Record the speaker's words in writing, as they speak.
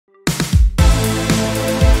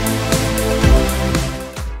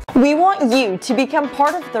We want you to become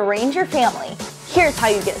part of the Ranger family. Here's how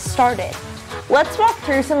you get started. Let's walk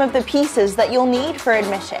through some of the pieces that you'll need for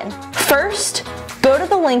admission. First, go to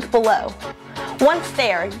the link below. Once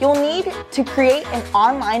there, you'll need to create an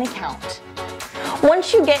online account.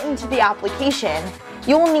 Once you get into the application,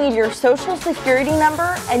 you'll need your social security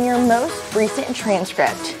number and your most recent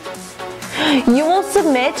transcript. You will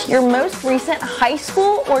submit your most recent high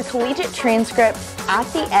school or collegiate transcript at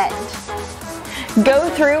the end. Go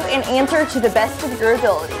through and answer to the best of your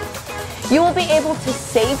ability. You will be able to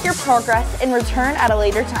save your progress and return at a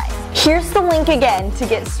later time. Here's the link again to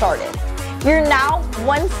get started. You're now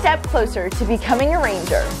one step closer to becoming a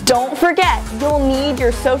Ranger. Don't forget, you'll need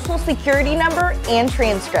your social security number and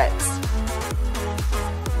transcripts.